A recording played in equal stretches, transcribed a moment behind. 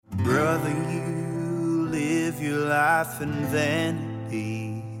rather you live your life in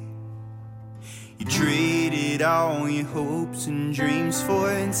vanity. You traded all your hopes and dreams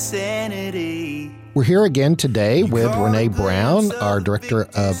for insanity. We're here again today with Renee Brown, our Director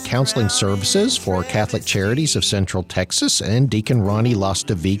of Counseling Services for Catholic Charities of Central Texas, and Deacon Ronnie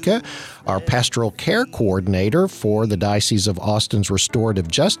Lastavica, our Pastoral Care Coordinator for the Diocese of Austin's Restorative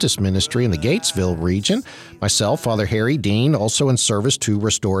Justice Ministry in the Gatesville region. Myself, Father Harry Dean, also in service to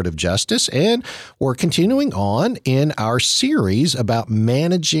Restorative Justice, and we're continuing on in our series about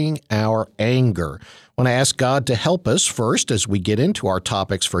managing our anger. I want to ask God to help us first as we get into our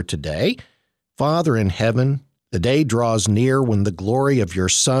topics for today. Father in heaven, the day draws near when the glory of your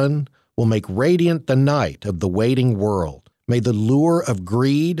Son will make radiant the night of the waiting world. May the lure of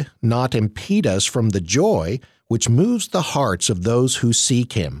greed not impede us from the joy which moves the hearts of those who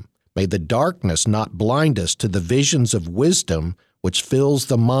seek Him. May the darkness not blind us to the visions of wisdom which fills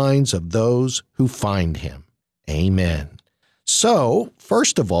the minds of those who find Him. Amen. So,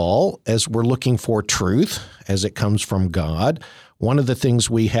 first of all, as we're looking for truth as it comes from God, one of the things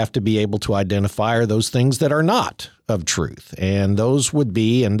we have to be able to identify are those things that are not of truth. And those would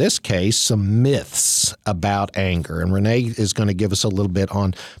be, in this case, some myths about anger. And Renee is going to give us a little bit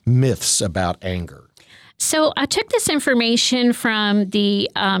on myths about anger. So I took this information from the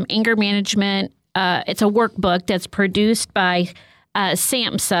anger management. It's a workbook that's produced by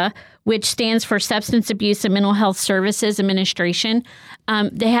SAMHSA, which stands for Substance Abuse and Mental Health Services Administration.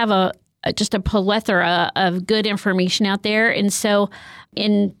 They have just a plethora of good information out there. And so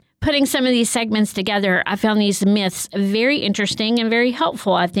in putting some of these segments together, I found these myths very interesting and very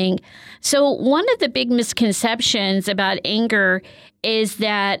helpful, I think. So one of the big misconceptions about anger is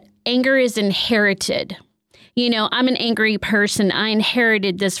that anger is inherited. You know, I'm an angry person. I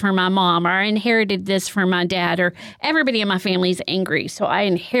inherited this from my mom, or I inherited this from my dad, or everybody in my family is angry, so I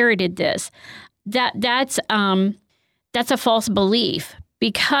inherited this. That's a false belief,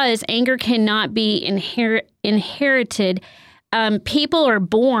 because anger cannot be inherited. People are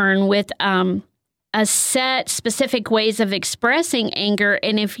born with a set specific ways of expressing anger,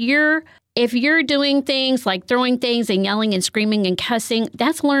 and if you're doing things like throwing things and yelling and screaming and cussing,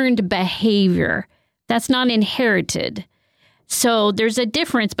 that's learned behavior. That's not inherited. So there's a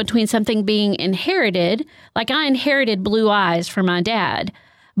difference between something being inherited, like I inherited blue eyes from my dad.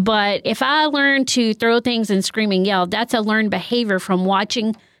 But if I learn to throw things and scream and yell, that's a learned behavior from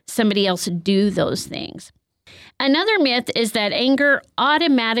watching somebody else do those things. Another myth is that anger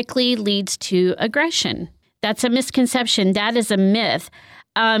automatically leads to aggression. That's a misconception. That is a myth.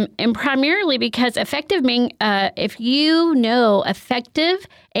 And primarily because if you know effective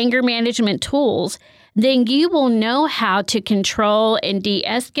anger management tools, then you will know how to control and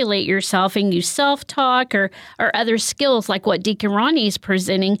de-escalate yourself and use self-talk or other skills like what Deacon Ronnie is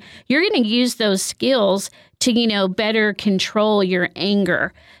presenting. You're going to use those skills to, better control your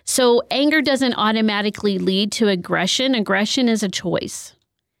anger. So anger doesn't automatically lead to aggression. Aggression is a choice.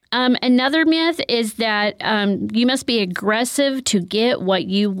 Another myth is that you must be aggressive to get what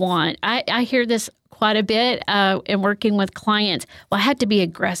you want. I hear this quite a bit in working with clients. Well, I have to be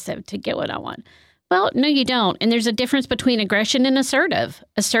aggressive to get what I want. Well, no, you don't. And there's a difference between aggression and assertive.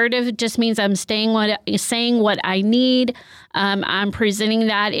 Assertive just means I'm saying what I need. I'm presenting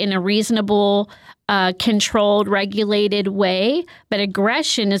that in a reasonable, controlled, regulated way. But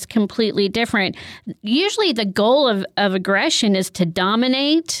aggression is completely different. Usually the goal of aggression is to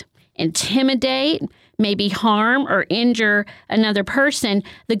dominate, intimidate, maybe harm or injure another person.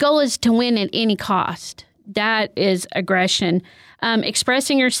 The goal is to win at any cost. That is aggression.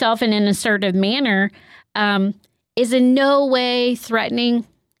 Expressing yourself in an assertive manner is in no way threatening.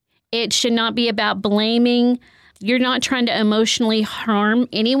 It should not be about blaming. You're not trying to emotionally harm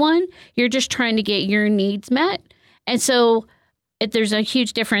anyone. You're just trying to get your needs met. And so there's a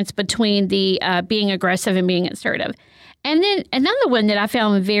huge difference between the being aggressive and being assertive. And then another one that I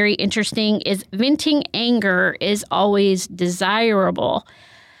found very interesting is venting anger is always desirable.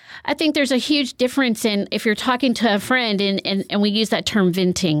 I think there's a huge difference in if you're talking to a friend and we use that term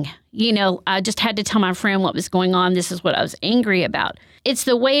venting. I just had to tell my friend what was going on. This is what I was angry about. It's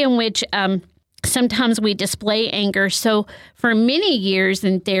the way in which sometimes we display anger. So for many years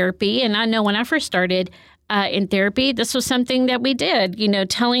in therapy, and I know when I first started in therapy, this was something that we did,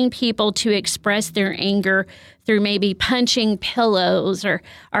 telling people to express their anger through maybe punching pillows or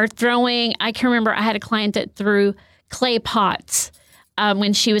throwing. I can remember I had a client that threw clay pots.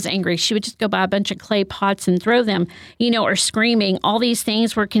 When she was angry, she would just go buy a bunch of clay pots and throw them, or screaming. All these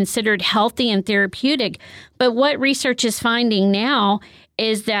things were considered healthy and therapeutic. But what research is finding now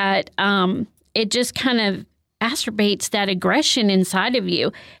is that it just kind of exacerbates that aggression inside of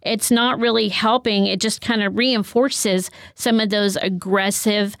you. It's not really helping. It just kind of reinforces some of those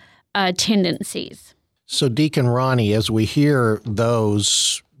aggressive tendencies. So, Deacon Ronnie, as we hear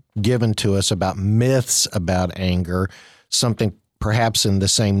those given to us about myths about anger, something perhaps in the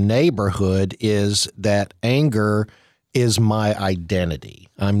same neighborhood is that anger is my identity.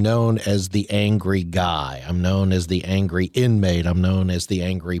 I'm known as the angry guy. I'm known as the angry inmate. I'm known as the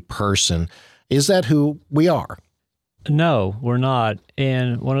angry person. Is that who we are? No, we're not.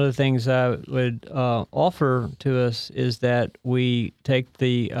 And one of the things I would offer to us is that we take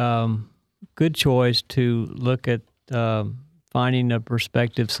the good choice to look at finding a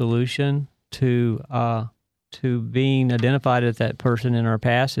perspective solution to being identified as that person in our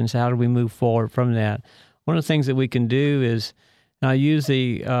past, and so how do we move forward from that? One of the things that we can do is, and I use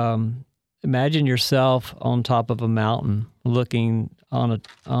the imagine yourself on top of a mountain, looking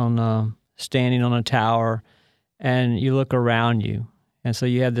standing on a tower, and you look around you, and so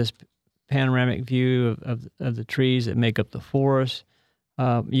you have this panoramic view of the trees that make up the forest.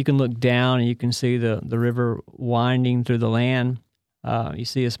 You can look down and you can see the river winding through the land. You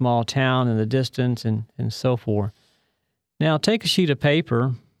see a small town in the distance and so forth. Now take a sheet of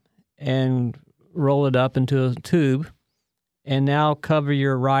paper and roll it up into a tube, and now cover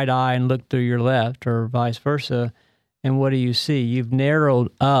your right eye and look through your left, or vice versa. And what do you see? You've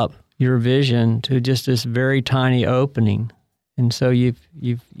narrowed up your vision to just this very tiny opening. And so the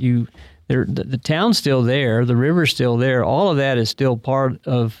town's still there, the river's still there, all of that is still part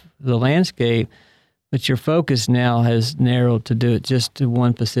of the landscape, but your focus now has narrowed to do it just to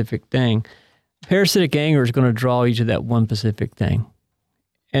one specific thing. Parasitic anger is going to draw you to that one specific thing.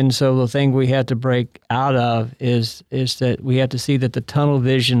 And so the thing we have to break out of is that we have to see that the tunnel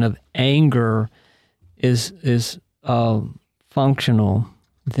vision of anger is functional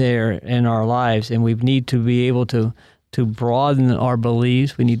there in our lives, and we need to be able to broaden our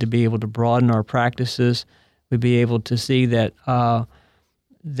beliefs. We need to be able to broaden our practices. We be able to see that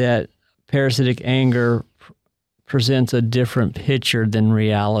that parasitic anger presents a different picture than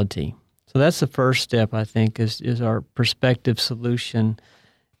reality. So that's the first step, I think, is our perspective solution.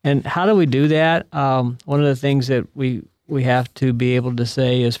 And how do we do that? One of the things that we have to be able to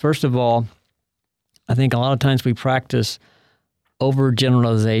say is, first of all, I think a lot of times we practice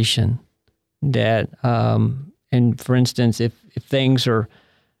overgeneralization. That, and for instance, if things we're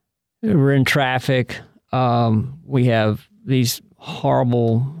in traffic, we have these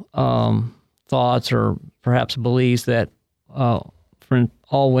horrible thoughts or perhaps beliefs that all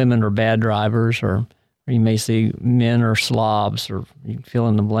women are bad drivers, or you may see men are slobs, or you can fill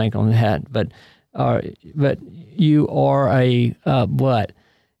in the blank on that. But you are a what?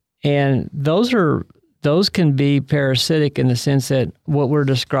 And those can be parasitic in the sense that what we're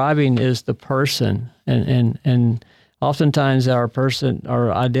describing is the person, and oftentimes our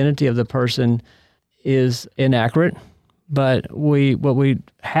identity of the person is inaccurate. But what we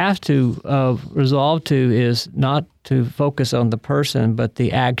have to resolve to is not to focus on the person, but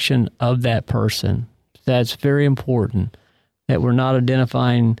the action of that person. That's very important, that we're not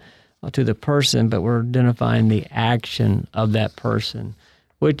identifying to the person, but we're identifying the action of that person,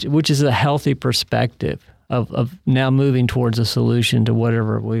 which is a healthy perspective of now moving towards a solution to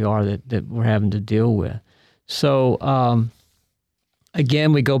whatever we are that we're having to deal with. So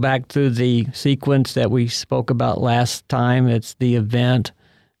again, we go back through the sequence that we spoke about last time. It's the event.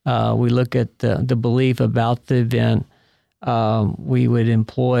 We look at the belief about the event. We would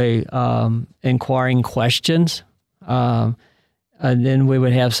employ inquiring questions, and then we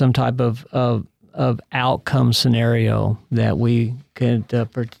would have some type of outcome scenario that we could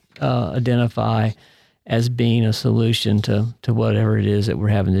identify as being a solution to whatever it is that we're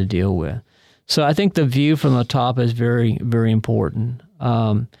having to deal with. So I think the view from the top is very, very important.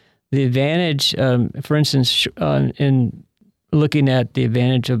 The advantage, for instance, in looking at the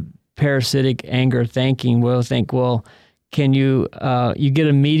advantage of parasitic anger thinking, we'll think, well, can you get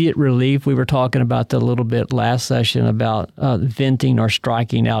immediate relief? We were talking about that a little bit last session about venting or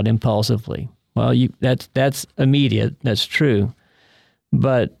striking out impulsively. Well, that's immediate. That's true.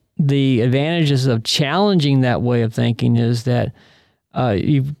 But the advantages of challenging that way of thinking is that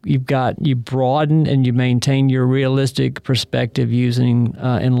you broaden and you maintain your realistic perspective using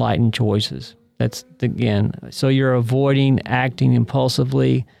enlightened choices. That's again. So you're avoiding acting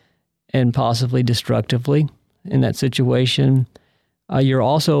impulsively and possibly destructively in that situation. You're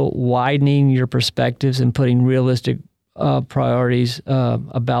also widening your perspectives and putting realistic priorities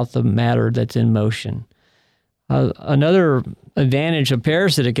about the matter that's in motion. Another advantage of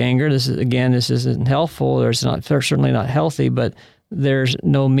parasitic anger, this isn't helpful, or it's certainly not healthy, but there's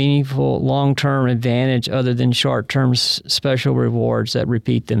no meaningful long-term advantage other than short-term special rewards that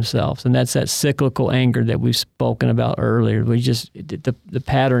repeat themselves. And that's that cyclical anger that we've spoken about earlier. The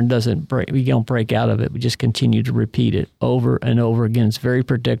pattern doesn't break. We don't break out of it. We just continue to repeat it over and over again. It's very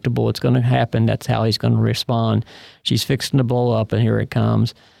predictable. It's going to happen. That's how he's going to respond. She's fixing to blow up, and here it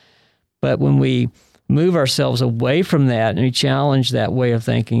comes. But when we move ourselves away from that and we challenge that way of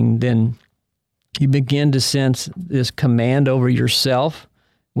thinking, then you begin to sense this command over yourself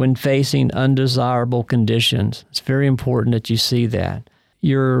when facing undesirable conditions. It's very important that you see that.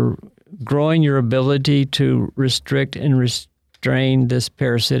 You're growing your ability to restrict and restrain this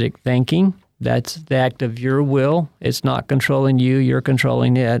parasitic thinking. That's the act of your will. It's not controlling you, you're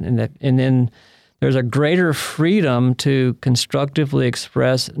controlling it. And then there's a greater freedom to constructively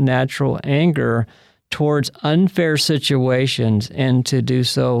express natural anger towards unfair situations and to do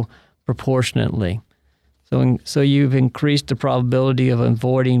so proportionately. So you've increased the probability of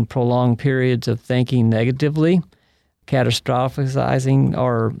avoiding prolonged periods of thinking negatively, catastrophizing,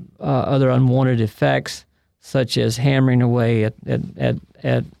 or other unwanted effects, such as hammering away at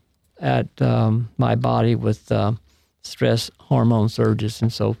my body with stress hormone surges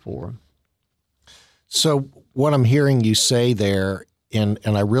and so forth. So what I'm hearing you say there, and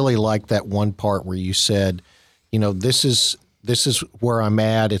I really like that one part where you said, this is where I'm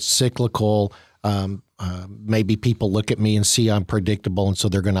at. It's cyclical. Maybe people look at me and see I'm predictable, and so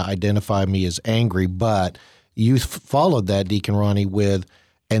they're going to identify me as angry. But you followed that, Deacon Ronnie, with,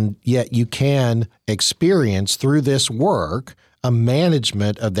 and yet you can experience through this work a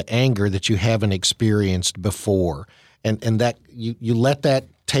management of the anger that you haven't experienced before. And that you let that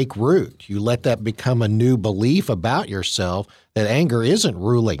take root. You let that become a new belief about yourself that anger isn't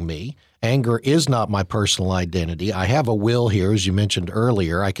ruling me. Anger is not my personal identity. I have a will here, as you mentioned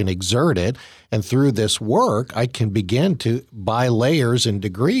earlier. I can exert it, and through this work, I can begin to, by layers and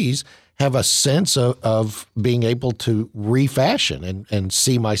degrees, have a sense of being able to refashion and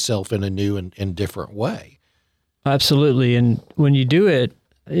see myself in a new and different way. Absolutely, and when you do it,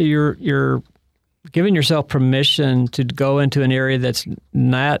 you're giving yourself permission to go into an area that's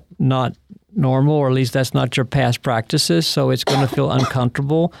not normal, or at least that's not your past practices, so it's going to feel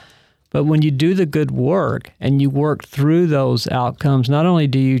uncomfortable. But when you do the good work and you work through those outcomes, not only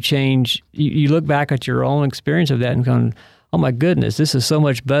do you change, you look back at your own experience of that and go, oh my goodness, this is so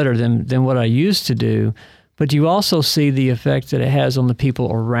much better than what I used to do. But you also see the effect that it has on the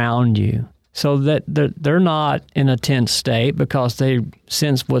people around you. So that they're not in a tense state because they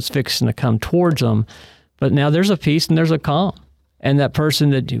sense what's fixing to come towards them. But now there's a peace and there's a calm. And that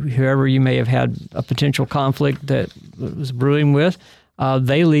person whoever you may have had a potential conflict that was brewing with,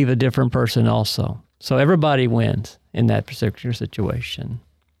 they leave a different person also. So everybody wins in that particular situation.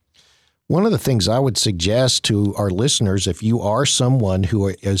 One of the things I would suggest to our listeners, if you are someone who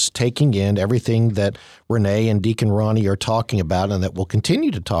is taking in everything that Renee and Deacon Ronnie are talking about and that we'll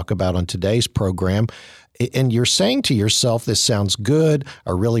continue to talk about on today's program, and you're saying to yourself, this sounds good,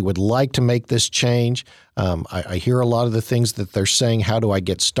 I really would like to make this change. I hear a lot of the things that they're saying, how do I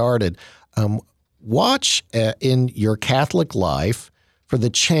get started? Watch in your Catholic life for the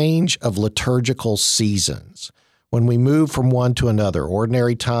change of liturgical seasons. When we move from one to another,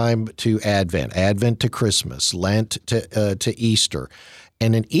 ordinary time to Advent, Advent to Christmas, Lent to Easter.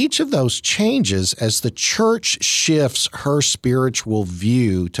 And in each of those changes, as the church shifts her spiritual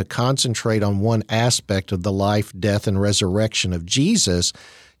view to concentrate on one aspect of the life, death, and resurrection of Jesus,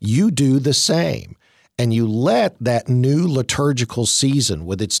 you do the same. And you let that new liturgical season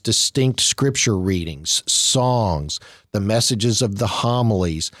with its distinct scripture readings, songs, the messages of the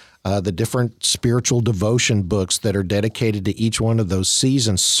homilies, the different spiritual devotion books that are dedicated to each one of those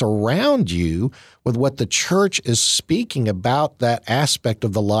seasons surround you with what the church is speaking about that aspect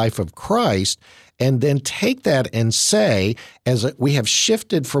of the life of Christ, and then take that and say, as we have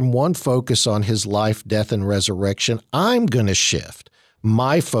shifted from one focus on his life, death, and resurrection, I'm going to shift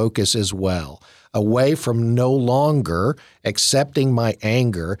my focus as well, away from no longer accepting my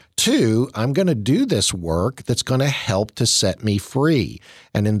anger to I'm going to do this work that's going to help to set me free.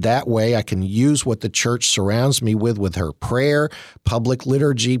 And in that way, I can use what the church surrounds me with her prayer, public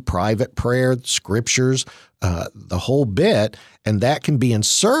liturgy, private prayer, scriptures, the whole bit. And that can be in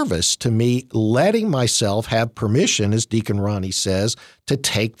service to me letting myself have permission, as Deacon Ronnie says, to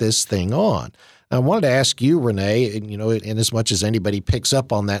take this thing on. I wanted to ask you, Renee, in as much as anybody picks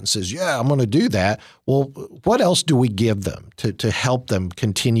up on that and says, yeah, I'm going to do that, well, what else do we give them to help them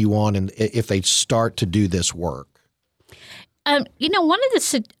continue on and if they start to do this work? One of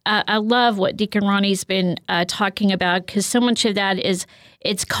the I love what Deacon Ronnie's been talking about, because so much of that is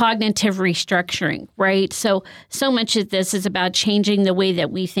it's cognitive restructuring, right? So much of this is about changing the way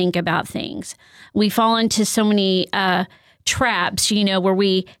that we think about things. We fall into so many traps, where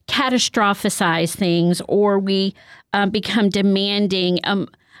we catastrophize things, or we become demanding.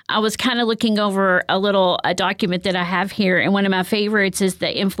 I was kind of looking over a document that I have here, and one of my favorites is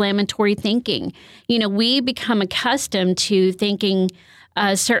the inflammatory thinking. We become accustomed to thinking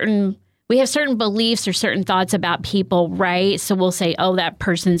we have certain beliefs or certain thoughts about people, right? So we'll say, oh, that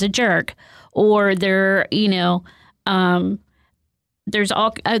person's a jerk, or they're, they're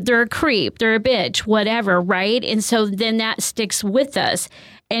a creep, they're a bitch, whatever, right? And so then that sticks with us.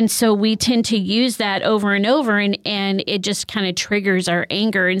 And so we tend to use that over and over, and it just kind of triggers our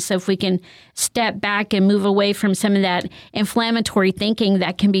anger. And so if we can step back and move away from some of that inflammatory thinking,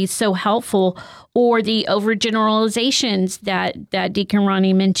 that can be so helpful, or the overgeneralizations that Deacon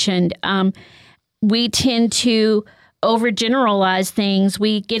Ronnie mentioned. We tend to overgeneralize things.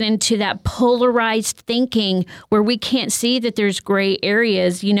 We get into that polarized thinking where we can't see that there's gray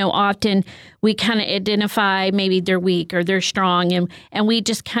areas. Often we kind of identify maybe they're weak or they're strong, and we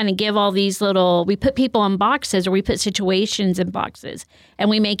just kind of give all these we put people in boxes, or we put situations in boxes, and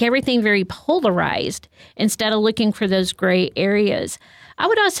we make everything very polarized instead of looking for those gray areas. I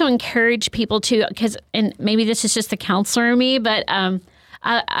would also encourage people to, and maybe this is just the counselor in me, but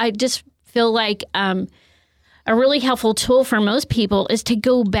I just feel like a really helpful tool for most people is to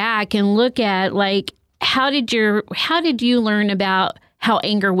go back and look at, how did you learn about how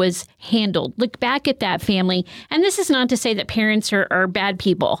anger was handled? Look back at that family. And this is not to say that parents are bad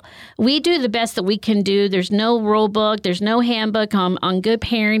people. We do the best that we can do. There's no rule book. There's no handbook on good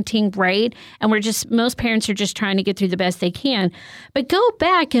parenting, right? And most parents are just trying to get through the best they can. But go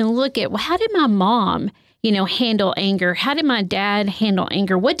back and look at, how did my mom handle anger? How did my dad handle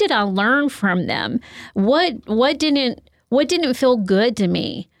anger? What did I learn from them? What didn't feel good to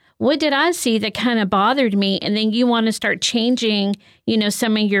me? What did I see that kind of bothered me? And then you want to start changing,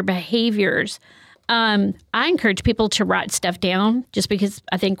 some of your behaviors. I encourage people to write stuff down, just because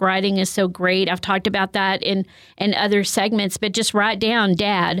I think writing is so great. I've talked about that in other segments, but just write down,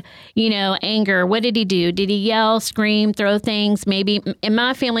 Dad, anger. What did he do? Did he yell, scream, throw things? Maybe in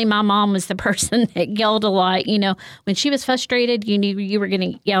my family, my mom was the person that yelled a lot. When she was frustrated, you knew you were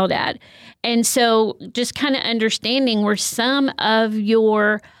getting yelled at. And so just kind of understanding where some of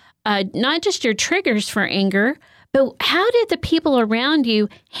your, not just your triggers for anger, but how did the people around you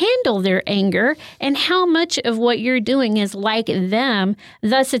handle their anger, and how much of what you're doing is like them?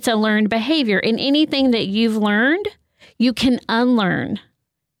 Thus, it's a learned behavior. And anything that you've learned, you can unlearn.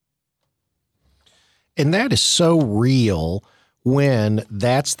 And that is so real when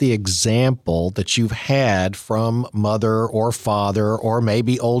that's the example that you've had from mother or father, or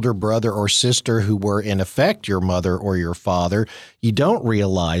maybe older brother or sister who were in effect your mother or your father. You don't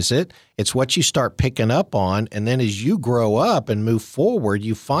realize it. It's what you start picking up on. And then as you grow up and move forward,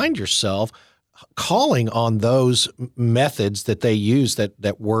 you find yourself calling on those methods that they use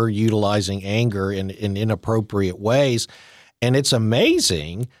that were utilizing anger in inappropriate ways. And it's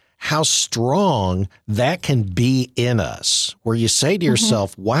amazing how strong that can be in us, where you say to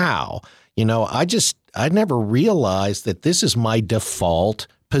yourself, wow, I never realized that this is my default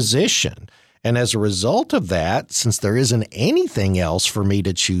position. And as a result of that, since there isn't anything else for me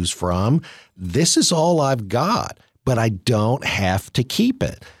to choose from, this is all I've got, but I don't have to keep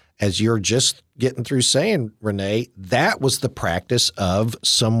it. As you're just getting through saying, Renee, that was the practice of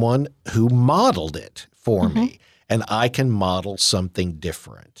someone who modeled it for me, and I can model something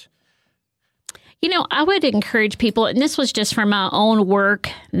different. I would encourage people, and this was just from my own work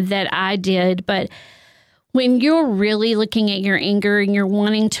that I did, but when you're really looking at your anger and you're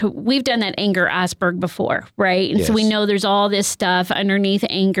wanting to, we've done that anger iceberg before, right? And so we know there's all this stuff underneath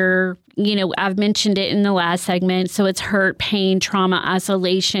anger. I've mentioned it in the last segment. So it's hurt, pain, trauma,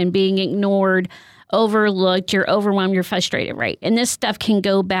 isolation, being ignored, overlooked, you're overwhelmed, you're frustrated, right? And this stuff can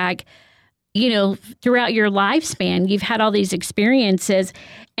go back, throughout your lifespan. You've had all these experiences.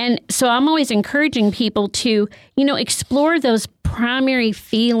 And so I'm always encouraging people to, explore those primary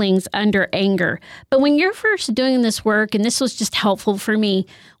feelings under anger. But when you're first doing this work, and this was just helpful for me,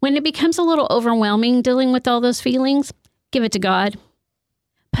 when it becomes a little overwhelming dealing with all those feelings, give it to God.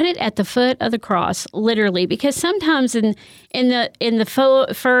 Put it at the foot of the cross, literally, because sometimes in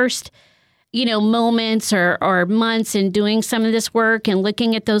the first moments or months in doing some of this work and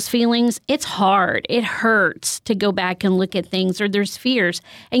looking at those feelings, it's hard. It hurts to go back and look at things, or there's fears.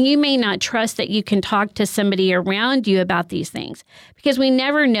 And you may not trust that you can talk to somebody around you about these things, because we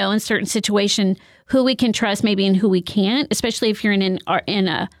never know in certain situations who we can trust maybe and who we can't, especially if you're in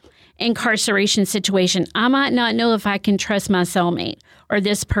a incarceration situation. I might not know if I can trust my cellmate or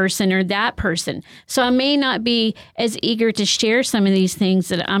this person or that person. So I may not be as eager to share some of these things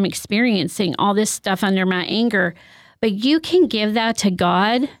that I'm experiencing, all this stuff under my anger. But you can give that to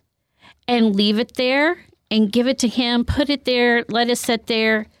God and leave it there and give it to Him, put it there, let it sit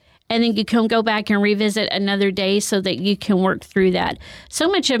there, and then you can go back and revisit another day so that you can work through that. So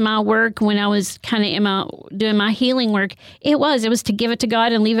much of my work when I was kind of doing my healing work, it was to give it to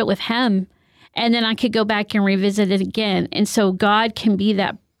God and leave it with Him. And then I could go back and revisit it again. And so God can be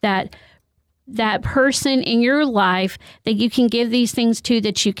that person in your life that you can give these things to,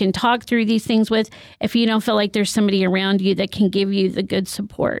 that you can talk through these things with, if you don't feel like there's somebody around you that can give you the good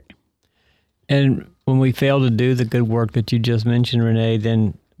support. And when we fail to do the good work that you just mentioned, Renee,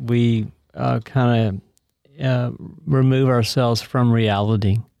 then we kind of remove ourselves from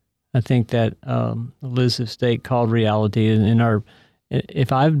reality. I think that elusive state called reality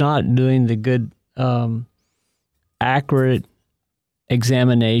if I'm not doing the good, accurate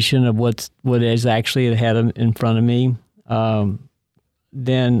examination of what is actually ahead in front of me,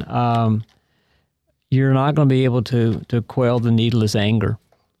 then you're not going to be able to quell the needless anger.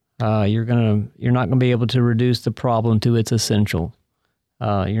 You're not going to be able to reduce the problem to its essential.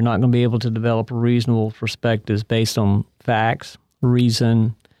 You're not going to be able to develop reasonable perspectives based on facts,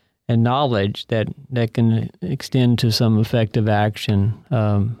 reason, and knowledge that can extend to some effective action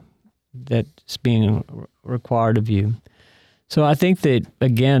that's being required of you. So I think that,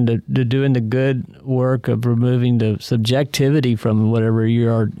 again, to doing the good work of removing the subjectivity from whatever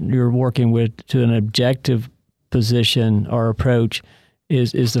you're working with to an objective position or approach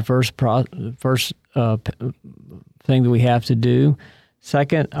is the first thing that we have to do.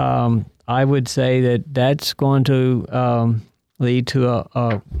 Second, I would say that's going to lead to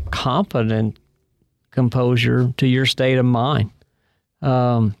a confident composure to your state of mind.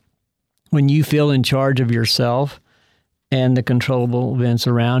 When you feel in charge of yourself and the controllable events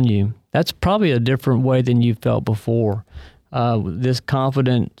around you, that's probably a different way than you felt before. This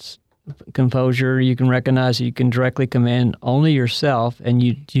confidence, composure, you can recognize you can directly command only yourself, and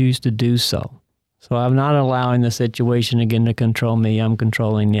you choose to do so. So I'm not allowing the situation again to control me. I'm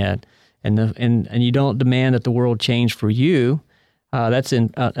controlling it, and you don't demand that the world change for you. That's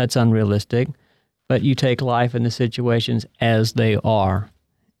unrealistic. But you take life and the situations as they are,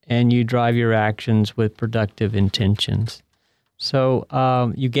 and you drive your actions with productive intentions. So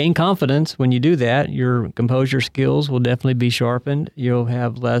you gain confidence when you do that. Your composure skills will definitely be sharpened. You'll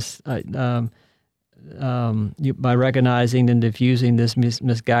have less, by recognizing and diffusing this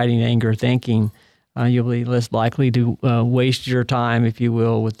misguiding anger thinking, you'll be less likely to waste your time, if you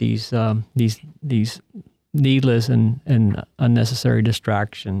will, with these needless and unnecessary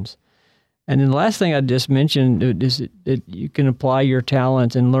distractions. And then the last thing I just mentioned is that you can apply your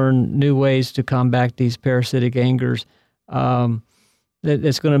talents and learn new ways to combat these parasitic angers.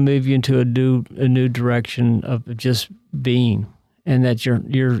 That's going to move you into a new direction of just being, and that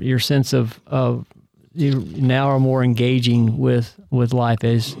your sense of you now are more engaging with life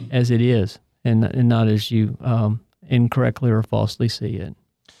as it is, and not as you incorrectly or falsely see it.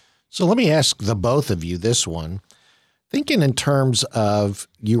 So let me ask the both of you this one. Thinking in terms of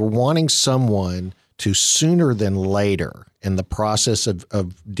you're wanting someone to sooner than later in the process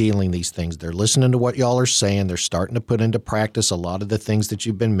of dealing these things. They're listening to what y'all are saying. They're starting to put into practice a lot of the things that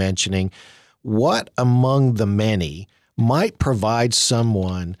you've been mentioning. What among the many might provide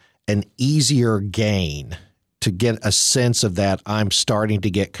someone an easier gain to get a sense of that I'm starting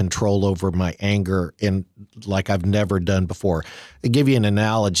to get control over my anger in like I've never done before? To give you an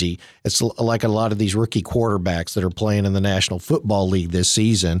analogy, it's like a lot of these rookie quarterbacks that are playing in the National Football League this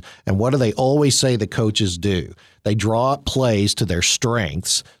season. And what do they always say the coaches do? They draw up plays to their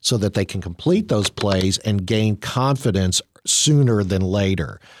strengths so that they can complete those plays and gain confidence sooner than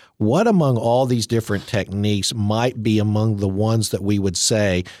later. What among all these different techniques might be among the ones that we would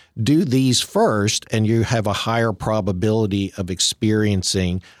say, do these first and you have a higher probability of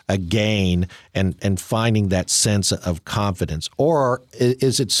experiencing a gain and finding that sense of confidence? Or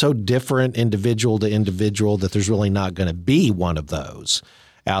is it so different individual to individual that there's really not going to be one of those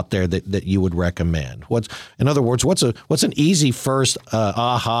out there that you would recommend? In other words, what's an easy first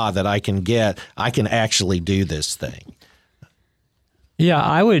aha that I can get? I can actually do this thing. Yeah,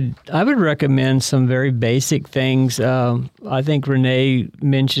 I would recommend some very basic things. I think Renee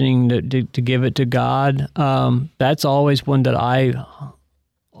mentioning to give it to God, that's always one that I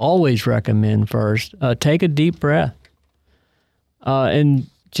always recommend first. Take a deep breath and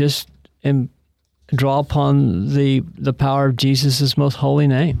draw upon the power of Jesus' most holy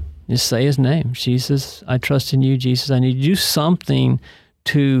name. Just say his name. Jesus, I trust in you. Jesus, I need you. Do something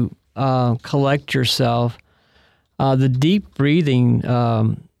to collect yourself. The deep breathing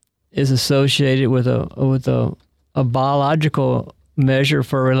is associated with a biological measure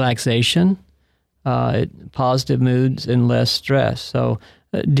for relaxation, positive moods, and less stress. So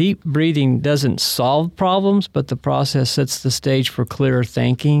deep breathing doesn't solve problems, but the process sets the stage for clearer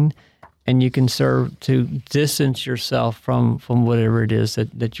thinking, and you can serve to distance yourself from whatever it is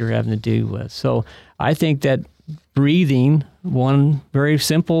that you're having to do with. So I think that breathing, one very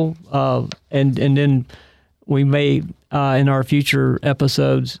simple, and then we may, in our future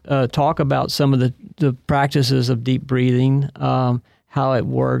episodes, talk about some of the practices of deep breathing, how it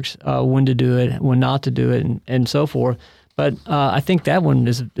works, when to do it, when not to do it, and so forth. But I think that one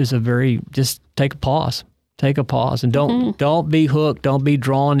is a very, just take a pause. Take a pause, and don't be hooked. Don't be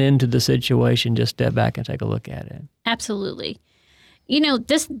drawn into the situation. Just step back and take a look at it. Absolutely.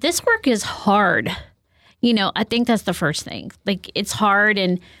 This work is hard. I think that's the first thing. Like, it's hard.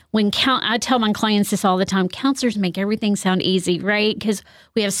 And I tell my clients this all the time, counselors make everything sound easy, right? Because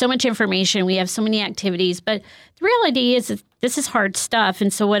we have so much information, we have so many activities. But the reality is this is hard stuff.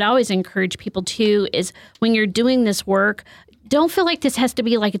 And so what I always encourage people to is when you're doing this work, don't feel like this has to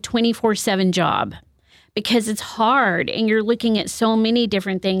be like a 24/7 job, because it's hard and you're looking at so many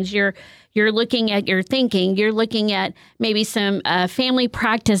different things. You're looking at your thinking. You're looking at maybe some family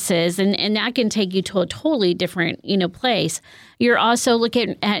practices, and that can take you to a totally different, place. You're also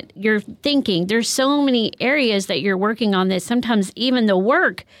looking at your thinking. There's so many areas that you're working on that sometimes even the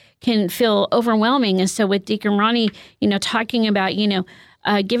work can feel overwhelming. And so with Deacon Ronnie, talking about,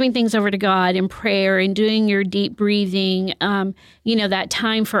 giving things over to God in prayer and doing your deep breathing, that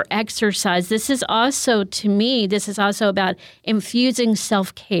time for exercise. This is also about infusing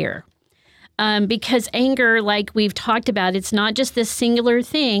self-care. Because anger, like we've talked about, it's not just this singular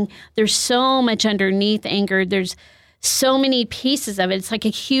thing. There's so much underneath anger. There's so many pieces of it. It's like a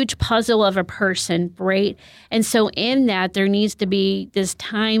huge puzzle of a person, right? And so in that, there needs to be this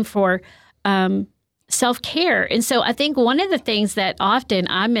time for self-care. And so I think one of the things that often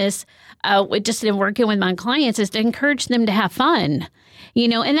I miss just in working with my clients is to encourage them to have fun.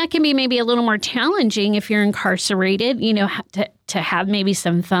 And that can be maybe a little more challenging if you're incarcerated, to have maybe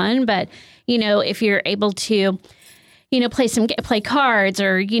some fun. But, if you're able to, play cards,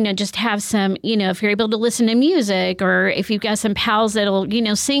 or, just have some, if you're able to listen to music, or if you've got some pals that'll,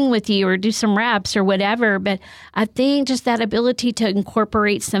 sing with you or do some raps or whatever. But I think just that ability to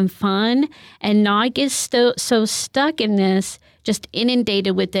incorporate some fun and not get so stuck in this, just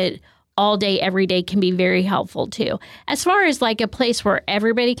inundated with it all day, every day, can be very helpful too. As far as like a place where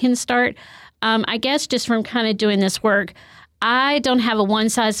everybody can start, I guess just from kind of doing this work, I don't have a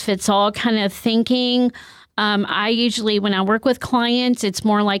one-size-fits-all kind of thinking. I usually, when I work with clients, it's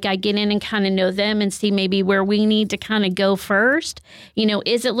more like I get in and kind of know them and see maybe where we need to kind of go first.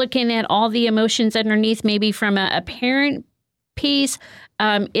 Is it looking at all the emotions underneath, maybe from a parent piece?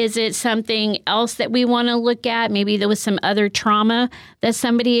 Is it something else that we want to look at? Maybe there was some other trauma that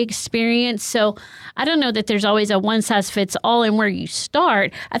somebody experienced. So I don't know that there's always a one-size-fits-all in where you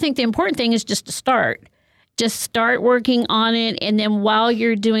start. I think the important thing is just to start. Just start working on it. And then while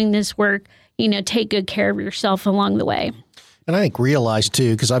you're doing this work, take good care of yourself along the way. And I think realize,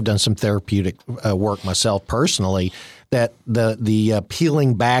 too, because I've done some therapeutic work myself personally, that the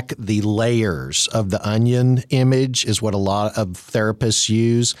peeling back the layers of the onion image is what a lot of therapists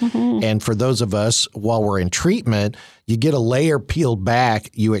use. Mm-hmm. And for those of us, while we're in treatment, you get a layer peeled back,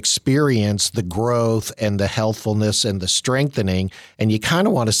 you experience the growth and the healthfulness and the strengthening, and you kind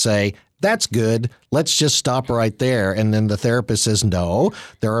of want to say, that's good. Let's just stop right there. And then the therapist says, no,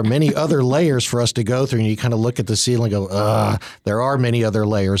 there are many other layers for us to go through. And you kind of look at the ceiling and go, there are many other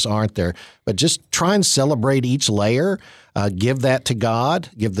layers, aren't there? But just try and celebrate each layer. Give that to God.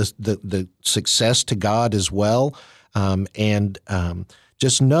 Give the success to God as well. And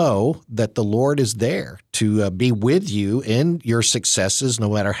just know that the Lord is there to be with you in your successes, no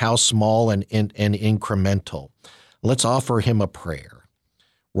matter how small and incremental. Let's offer him a prayer.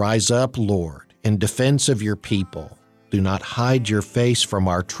 Rise up, Lord, in defense of your people. Do not hide your face from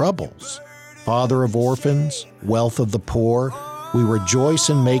our troubles. Father of orphans, wealth of the poor, we rejoice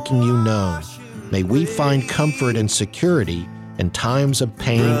in making you known. May we find comfort and security in times of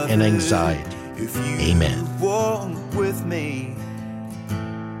pain and anxiety. Amen. Walk with me,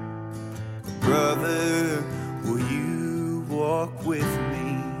 brother.